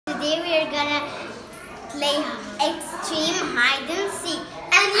today we are gonna play extreme hide and seek.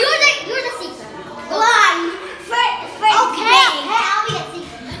 And you're the seeker. Go on. First okay. I'll be a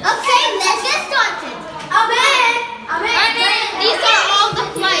seeker. Okay, let's get started. Amen. These are all the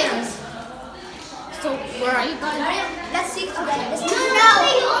players. So where are you guys? Let's seek together.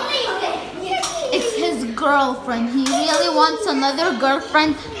 It's his girlfriend. He really wants another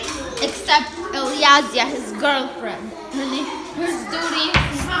girlfriend, except Eliazia, his girlfriend. Here's Duty.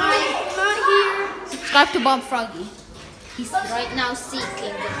 Hi. Not here. Subscribe to Bob Froggy. He's right now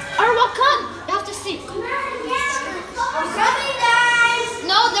seeking. Arwa, come. You have to seek. I'm coming, guys.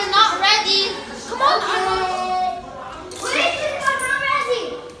 No, they're not ready. Come on, Arwa. Wait, I'm not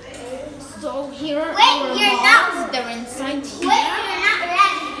ready. So here are Wait, our you're mobs. not- They're inside here. Wait, you're not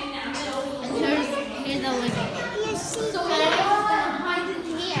ready. And here's the living room. So everyone's gonna hide in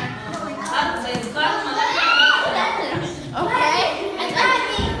here. Okay. And then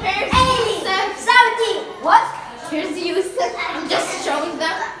here's Yusuf. 70. What? Here's Yusuf. I'm just showing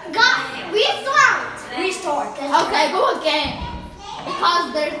them. God, restart. Okay, go again.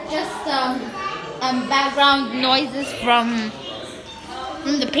 Because there's just background noises from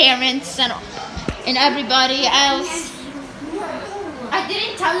the parents and everybody else. I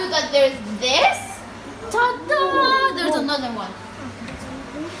didn't tell you that there's this. Ta-da! There's another one.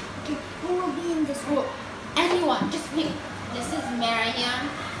 Who will be in this room? Anyone, just pick. This is Mariam.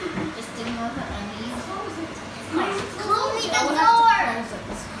 Just ignore her and leave. Close the I will door. have to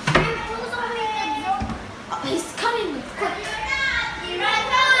close it. He's coming. Quick.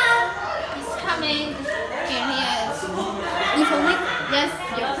 He's coming. Here he is. You filming? Yes,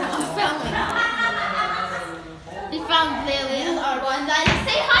 I'm filming. We found Lily and Arwa and Layla.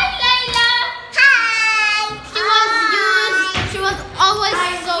 Say hi, Layla. Hi. She was always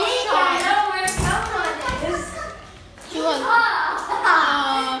so shy. She was.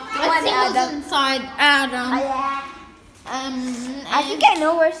 I think it was inside Adam. I think I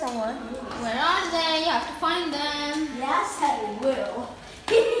know where someone. Where are they? You have to find them. Yes, I will.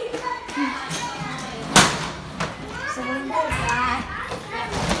 Someone in there.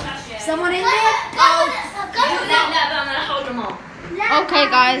 Someone in there? Okay,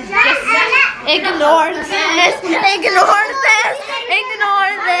 guys, just ignore this. Ignore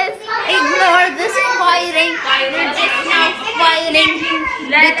this fighting. They're just now fighting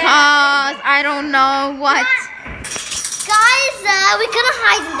because I don't know what. Guys, we're gonna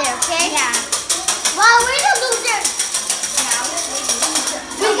hide in there, okay? Yeah. Well, we're the losers.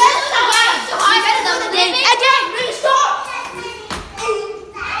 We're gonna hide in the living. Again, restart.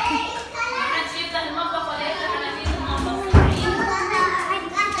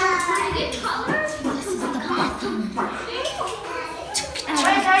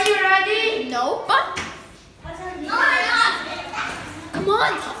 Guys, are you ready? Nope. No, I'm not. Come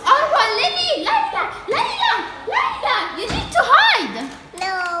on, Arwa, Lily, Layla, you need to hide.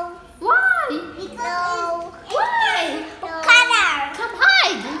 No. Why? No. Why? Color. Come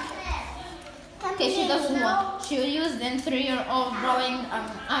hide. Okay, she doesn't want. She will use the 3-year-old drawing. I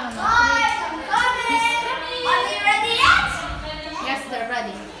don't know. Are you ready yet? Yes, they're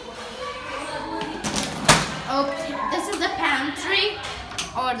ready. Okay, this is the pantry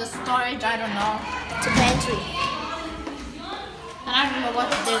or the storage. I don't know. It's a pantry. And I don't know what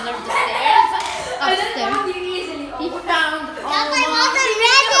it is. There's the stairs. Upstairs. He found. I wasn't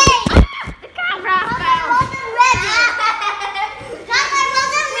ready. The camera fell. I wasn't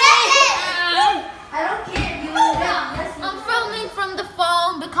ready. I don't care. You will I'm filming from the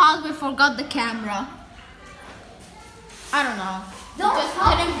phone because we forgot the camera. I don't know. We just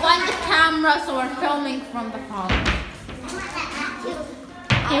didn't find the camera, so we're filming from the phone.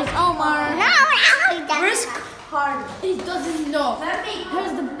 Here's Omar. Where's Carla? He doesn't know.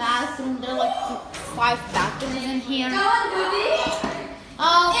 Here's the bathroom. There are like 5 bathrooms in here.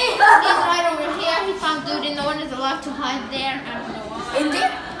 Oh, he's right over here. He found Duty. No one is allowed to hide there. I don't know why. In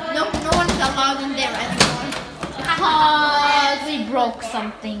there? No one is allowed in there anymore. Because we broke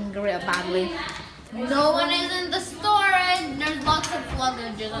something real badly. No one is in the storage. There's lots of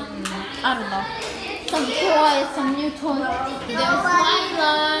luggage and I don't know. Some toys, some new toys. There's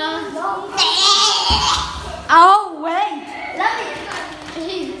Lila. Oh, wait.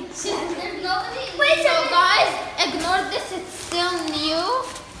 There's nobody. So guys, ignore this. It's still new.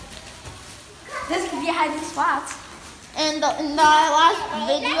 This could be a hiding spot. In the last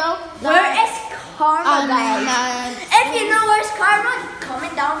video. Where is Karma, guys? If you know where's Karma,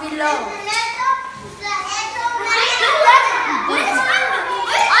 comment down below.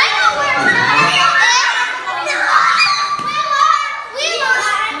 I know where Karma is.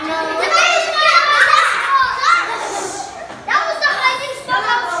 That was the hiding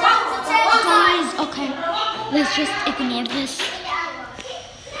spot. let's just ignore this.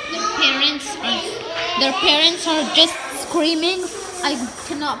 Their parents are just screaming. I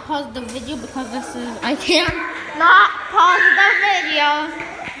cannot pause the video because I can't not pause the video.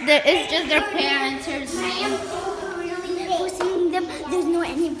 There is just their parents. Here's me. For seeing them, there's no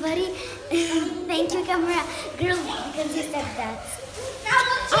anybody. Thank you, camera girl, because you said that.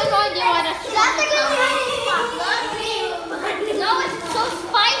 I know you want to no, it's so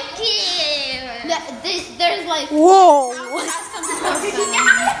spiky. There's like Whoa!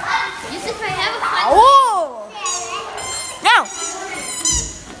 Yusuf, I have a fun. Whoa! Now!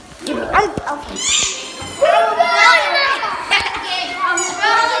 Give me.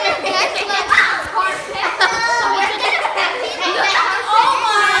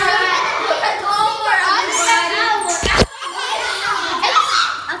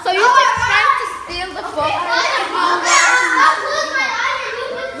 So Yusuf trying to steal the phone.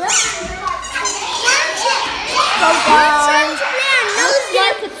 So guys, looks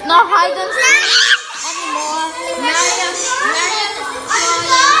like it's not hide and seek anymore. Mariam is crying,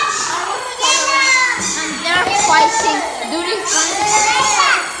 and they're fighting. Duty's trying to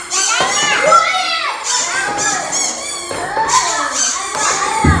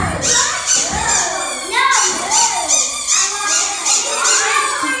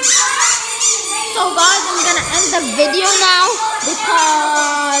So guys, I'm gonna end the video now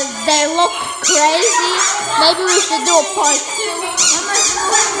because they look crazy. Maybe we should do a part 2. Emma's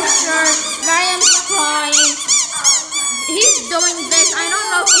moving her shirt. Mariam's crying. He's doing this. I don't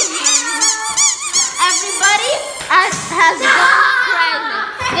know if you hear him.